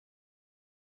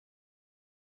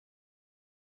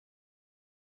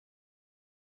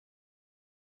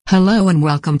Hello and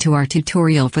welcome to our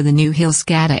tutorial for the new HIL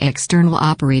SCADA External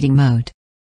Operating Mode.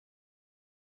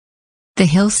 The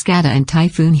HIL SCADA and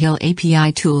Typhoon HIL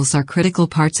API tools are critical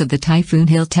parts of the Typhoon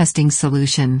HIL testing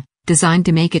solution, designed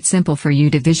to make it simple for you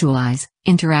to visualize,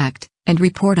 interact, and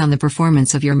report on the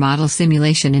performance of your model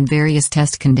simulation in various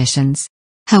test conditions.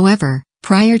 However,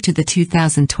 prior to the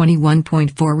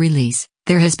 2021.4 release,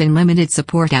 there has been limited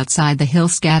support outside the HIL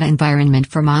SCADA environment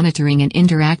for monitoring and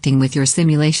interacting with your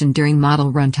simulation during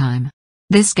model runtime.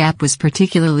 This gap was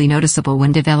particularly noticeable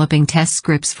when developing test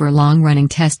scripts for long-running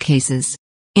test cases.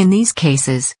 In these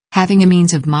cases, having a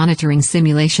means of monitoring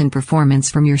simulation performance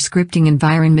from your scripting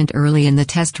environment early in the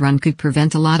test run could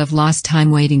prevent a lot of lost time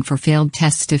waiting for failed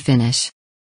tests to finish.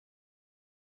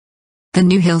 The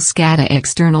new HIL SCADA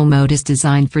External Mode is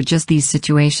designed for just these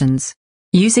situations.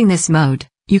 Using this mode,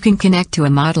 you can connect to a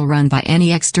model run by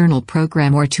any external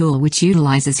program or tool which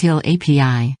utilizes HIL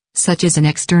API, such as an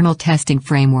external testing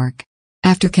framework.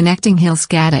 After connecting HIL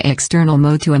SCADA External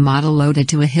Mode to a model loaded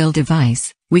to a HIL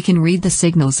device, we can read the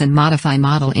signals and modify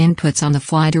model inputs on the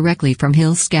fly directly from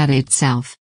HIL SCADA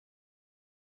itself.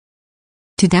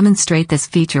 To demonstrate this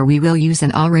feature, we will use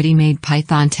an already made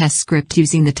Python test script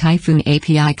using the Typhoon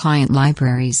API client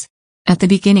libraries. At the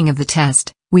beginning of the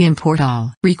test, we import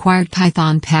all required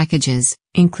Python packages,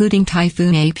 including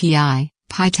Typhoon API,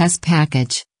 PyTest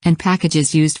package, and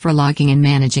packages used for logging and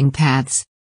managing paths.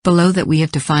 Below that we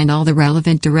have defined all the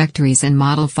relevant directories and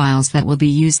model files that will be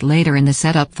used later in the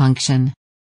setup function.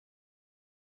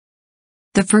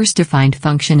 The first defined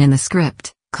function in the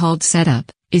script, called setup,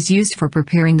 is used for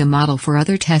preparing the model for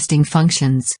other testing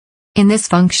functions. In this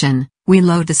function, we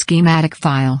load the schematic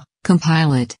file,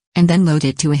 compile it, and then load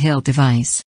it to a HIL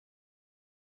device.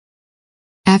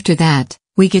 After that,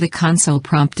 we get a console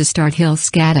prompt to start HIL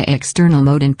SCADA External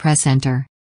Mode and press Enter.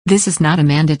 This is not a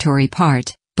mandatory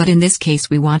part, but in this case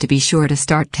we want to be sure to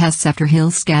start tests after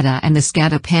HIL SCADA and the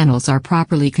SCADA panels are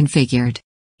properly configured.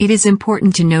 It is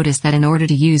important to notice that in order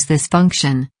to use this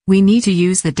function, we need to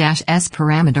use the -s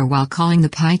parameter while calling the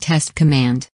PyTest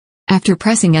command. After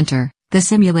pressing Enter, the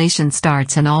simulation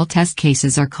starts and all test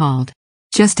cases are called.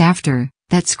 Just after,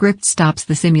 that script stops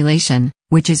the simulation,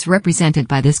 which is represented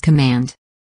by this command.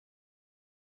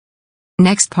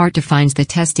 Next part defines the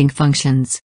testing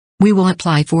functions. We will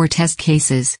apply 4 test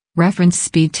cases: reference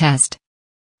speed test,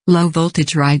 low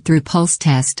voltage ride-through pulse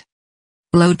test,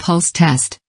 load pulse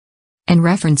test, and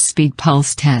reference speed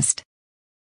pulse test.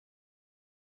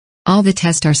 All the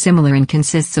tests are similar and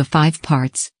consists of 5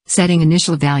 parts: setting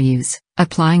initial values,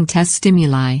 applying test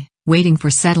stimuli, waiting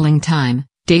for settling time,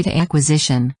 data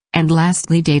acquisition, and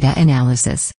lastly data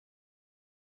analysis.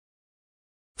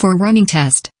 For running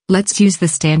test, let's use the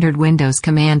standard Windows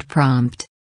command prompt.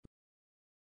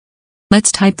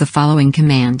 Let's type the following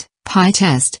command: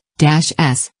 pytest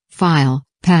 -s file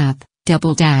path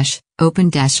 /open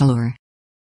 -lure.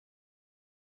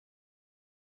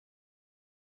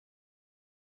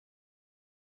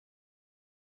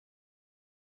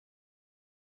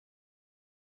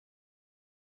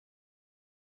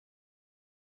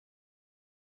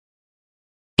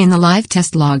 In the live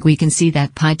test log we can see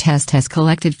that PyTest has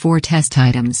collected 4 test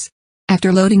items.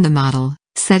 After loading the model,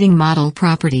 setting model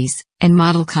properties, and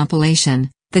model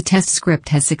compilation, the test script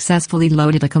has successfully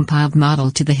loaded a compiled model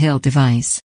to the HIL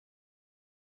device.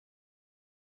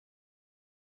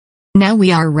 Now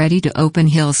we are ready to open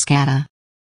HIL SCADA.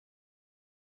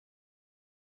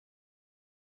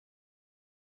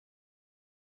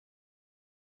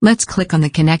 Let's click on the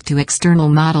Connect to External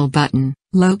Model button,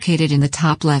 located in the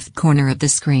top left corner of the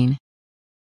screen.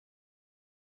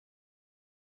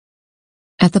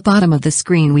 At the bottom of the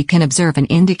screen we can observe an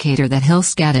indicator that HIL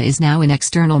SCADA is now in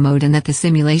external mode and that the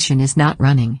simulation is not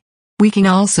running. We can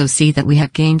also see that we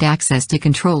have gained access to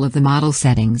control of the model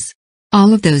settings.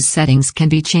 All of those settings can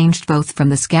be changed both from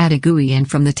the SCADA GUI and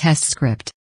from the test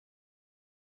script.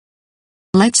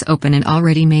 Let's open an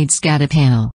already made SCADA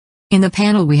panel. In the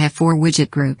panel we have 4 widget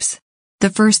groups. The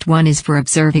first one is for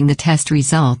observing the test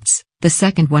results, the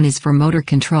second one is for motor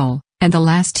control, and the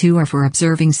last 2 are for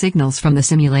observing signals from the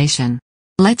simulation.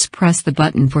 Let's press the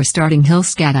button for starting HIL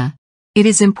SCADA. It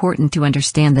is important to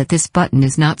understand that this button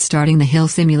is not starting the HIL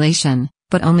simulation,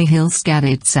 but only HIL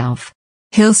SCADA itself.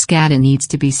 HIL SCADA needs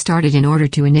to be started in order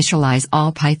to initialize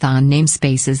all Python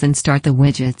namespaces and start the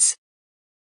widgets.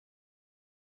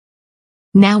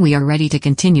 Now we are ready to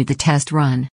continue the test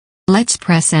run. Let's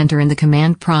press Enter in the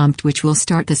command prompt, which will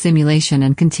start the simulation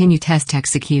and continue test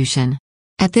execution.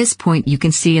 At this point you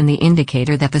can see in the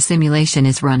indicator that the simulation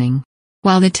is running.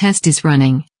 While the test is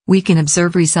running, we can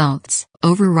observe results,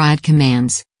 override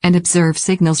commands, and observe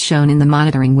signals shown in the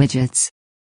monitoring widgets.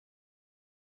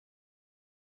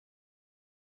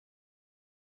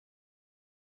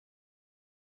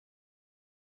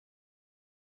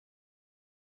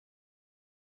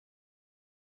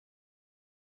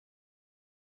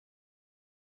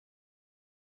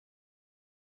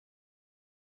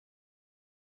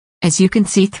 As you can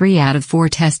see, 3 out of 4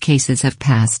 test cases have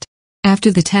passed.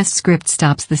 After the test script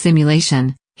stops the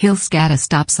simulation, HIL SCADA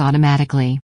stops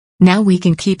automatically. Now we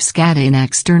can keep SCADA in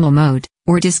external mode,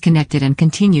 or disconnect it and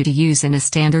continue to use in a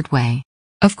standard way.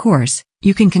 Of course,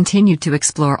 you can continue to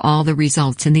explore all the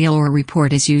results in the HIL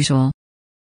report as usual.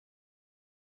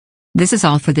 This is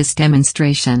all for this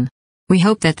demonstration. We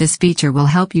hope that this feature will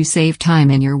help you save time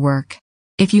in your work.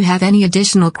 If you have any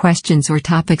additional questions or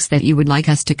topics that you would like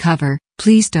us to cover,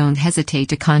 please don't hesitate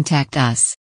to contact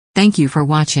us. Thank you for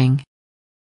watching.